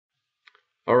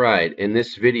All right, in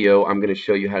this video, I'm going to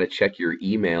show you how to check your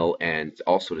email and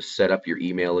also to set up your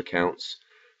email accounts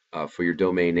for your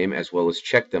domain name as well as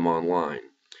check them online.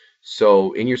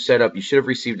 So in your setup, you should have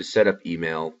received a setup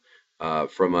email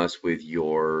from us with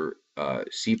your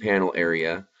cPanel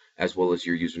area as well as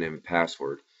your username and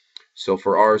password. So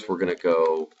for ours, we're going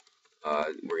to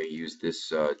use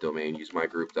this domain,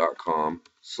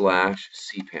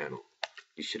 usemygroup.com/cpanel.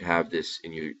 You should have this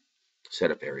in your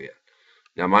setup area.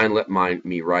 Now mine let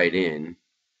me write in,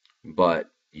 but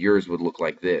yours would look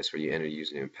like this where you enter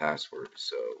username and password.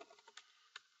 So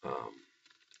I'm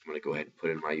going to go ahead and put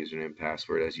in my username and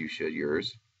password as you should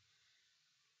yours.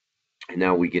 And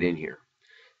now we get in here.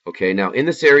 Okay, now in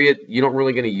this area, you're not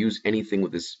really going to use anything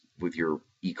with your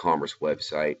e-commerce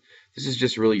website. This is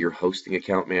just really your hosting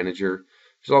account manager.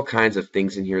 There's all kinds of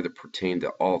things in here that pertain to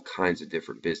all kinds of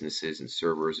different businesses and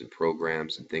servers and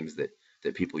programs and things that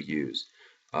people use.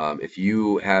 If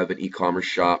you have an e-commerce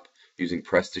shop using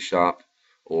PrestaShop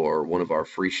or one of our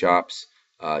free shops,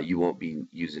 you won't be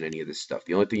using any of this stuff.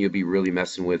 The only thing you'll be really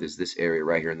messing with is this area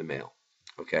right here in the mail.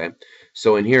 Okay,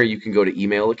 so in here you can go to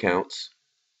email accounts,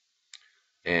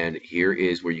 and here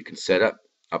is where you can set up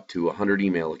to 100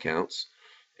 email accounts.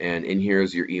 And in here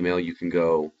is your email. You can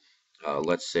go,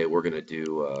 let's say we're going to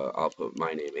do, I'll put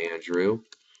my name, Andrew,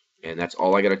 and that's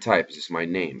all I got to type is just my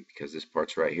name because this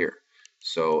part's right here.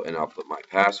 So, and I'll put my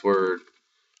password,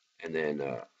 and then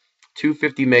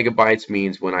 250 megabytes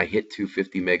means when I hit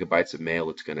 250 megabytes of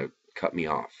mail, it's going to cut me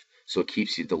off. So it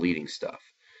keeps you deleting stuff.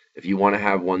 If you want to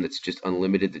have one that's just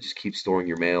unlimited, that just keeps storing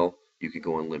your mail, you can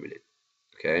go unlimited.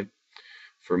 Okay.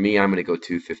 For me, I'm going to go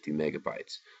 250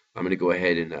 megabytes. I'm going to go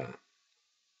ahead and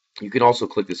you can also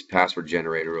click this password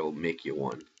generator. It'll make you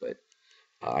one, but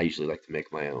I usually like to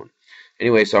make my own.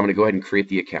 Anyway, so I'm going to go ahead and create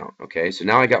the account. Okay, so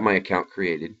now I got my account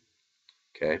created.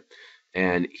 Okay,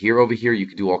 and here over here you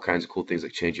can do all kinds of cool things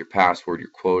like change your password, your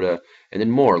quota, and then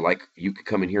more. Like you could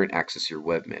come in here and access your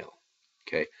webmail.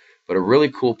 Okay, but a really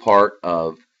cool part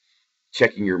of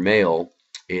checking your mail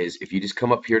is if you just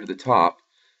come up here to the top,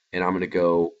 and I'm going to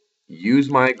go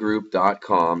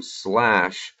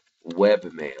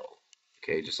usemygroup.com/webmail.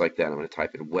 Okay, just like that. I'm going to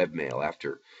type in webmail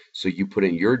after. So you put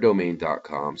in your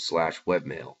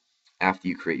domain.com/webmail after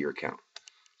you create your account.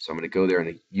 So I'm going to go there and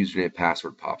a username and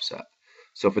password pops up.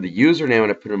 So for the username, I'm going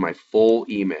to put in my full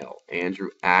email,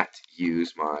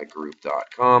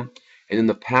 andrew@usemygroup.com, and then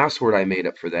the password I made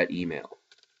up for that email.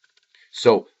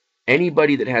 So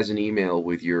anybody that has an email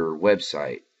with your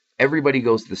website, everybody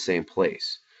goes to the same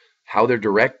place. How they're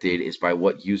directed is by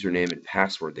what username and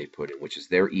password they put in, which is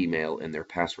their email and their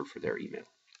password for their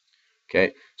email.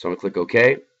 Okay, so I'm going to click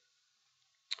OK.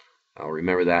 I'll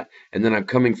remember that. And then I'm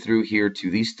coming through here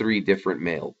to these three different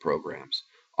mail programs.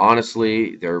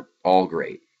 Honestly, they're all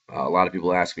great. A lot of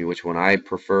people ask me which one I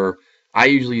prefer. I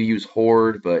usually use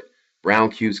Horde, but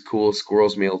Brown Cube's cool,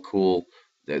 Squirrel's Mail cool.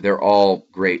 They're all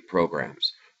great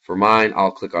programs. For mine,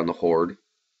 I'll click on the Horde,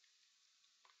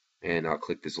 and I'll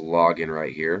click this login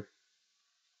right here.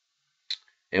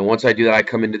 And once I do that, I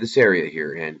come into this area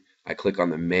here, and I click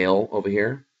on the mail over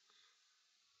here,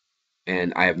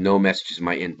 and I have no messages in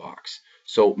my inbox.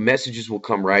 So messages will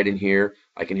come right in here.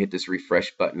 I can hit this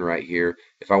refresh button right here.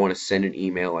 If I want to send an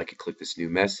email, I can click this new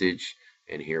message,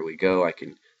 and here we go. I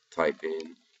can type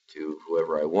in to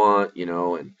whoever I want,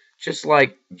 and just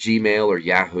like Gmail or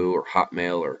Yahoo or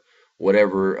Hotmail or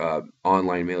whatever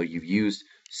online mail you've used,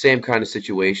 same kind of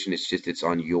situation. It's just it's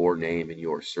on your name and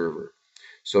your server.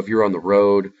 So if you're on the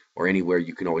road or anywhere,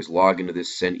 you can always log into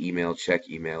this, send email, check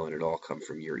email, and it all comes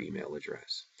from your email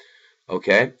address.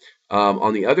 Okay.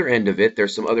 On the other end of it,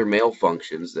 there's some other mail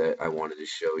functions that I wanted to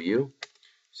show you.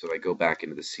 So I go back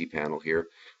into the cPanel here.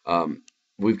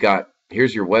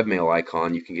 Here's your webmail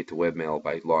icon. You can get to webmail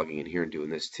by logging in here and doing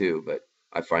this too, but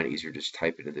I find it easier to just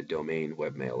type into the domain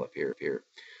webmail up here.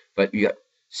 But you got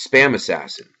Spam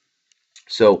Assassin.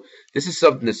 So this is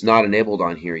something that's not enabled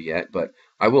on here yet, but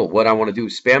I will. What I want to do,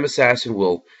 Spam Assassin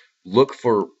will look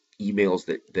for emails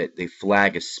that they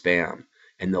flag as spam,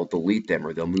 and they'll delete them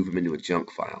or they'll move them into a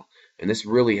junk file. And this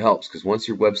really helps because once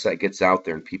your website gets out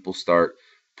there and people start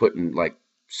putting like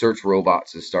search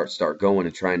robots and start going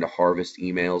and trying to harvest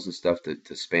emails and stuff to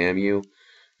spam you,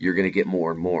 you're going to get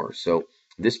more and more. So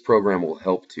this program will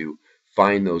help to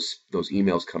find those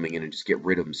emails coming in and just get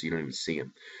rid of them so you don't even see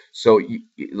them. So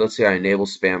let's say I enable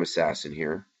Spam Assassin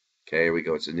here. Okay, here we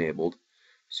go. It's enabled.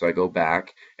 So I go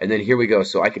back, and then here we go.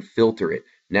 So I can filter it.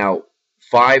 Now,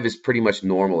 5 is pretty much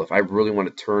normal. If I really want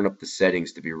to turn up the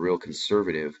settings to be real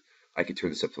conservative, I can turn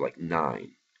this up to like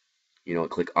 9. And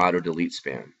click Auto Delete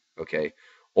Spam. Okay,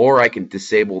 or I can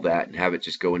disable that and have it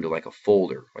just go into like a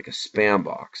folder, like a spam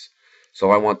box.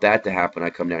 So if I want that to happen, I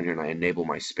come down here and I enable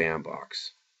my spam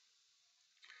box.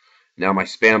 Now my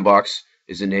spam box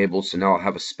is enabled, so now I'll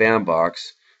have a spam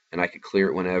box and I can clear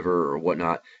it whenever or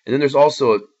whatnot. And then there's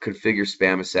also a configure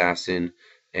spam assassin,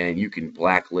 and you can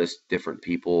blacklist different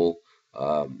people,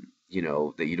 you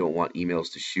know, that you don't want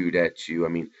emails to shoot at you. I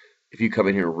mean, if you come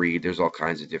in here and read, there's all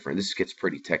kinds of different. This gets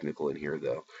pretty technical in here,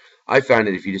 though. I found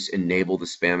that if you just enable the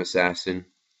spam assassin,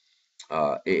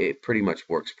 it pretty much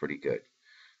works pretty good.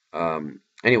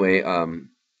 Anyway, I'm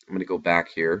going to go back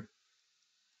here.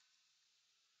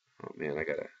 Oh man, I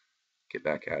gotta get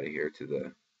back out of here to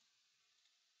the.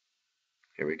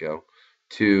 Here we go.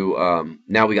 To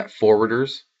now we got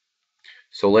forwarders.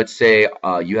 So let's say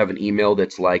you have an email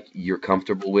that's like you're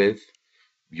comfortable with,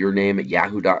 your name at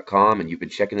yahoo.com, and you've been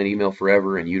checking that email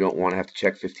forever, and you don't want to have to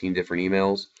check 15 different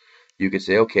emails. You could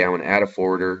say, okay, I want to add a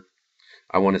forwarder.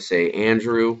 I want to say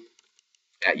Andrew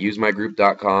at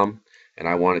usemygroup.com, and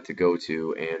I want it to go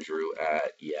to Andrew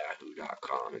at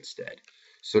yahoo.com instead.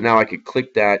 So now I could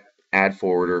click that add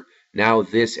forwarder. Now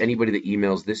anybody that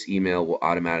emails this email will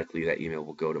automatically, that email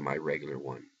will go to my regular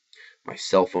one, my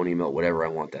cell phone email, whatever I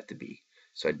want that to be.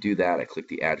 So I do that, I click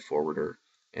the add forwarder,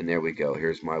 and there we go.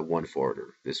 Here's my one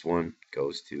forwarder. This one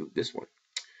goes to this one.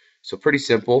 So pretty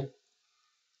simple.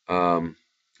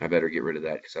 I better get rid of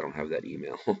that because I don't have that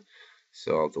email.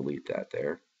 So I'll delete that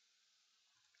there.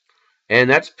 And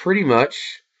that's pretty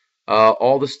much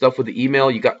all the stuff with the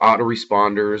email. You got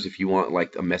autoresponders if you want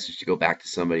like a message to go back to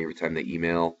somebody every time they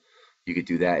email. You could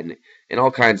do that, and all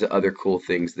kinds of other cool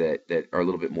things that are a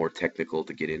little bit more technical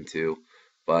to get into.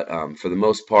 But for the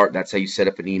most part, that's how you set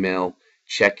up an email,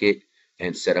 check it,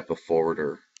 and set up a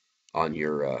forwarder on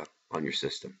your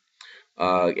system.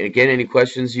 Again, any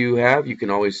questions you have, you can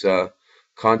always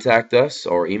contact us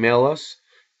or email us.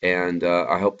 And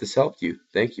I hope this helped you.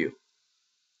 Thank you.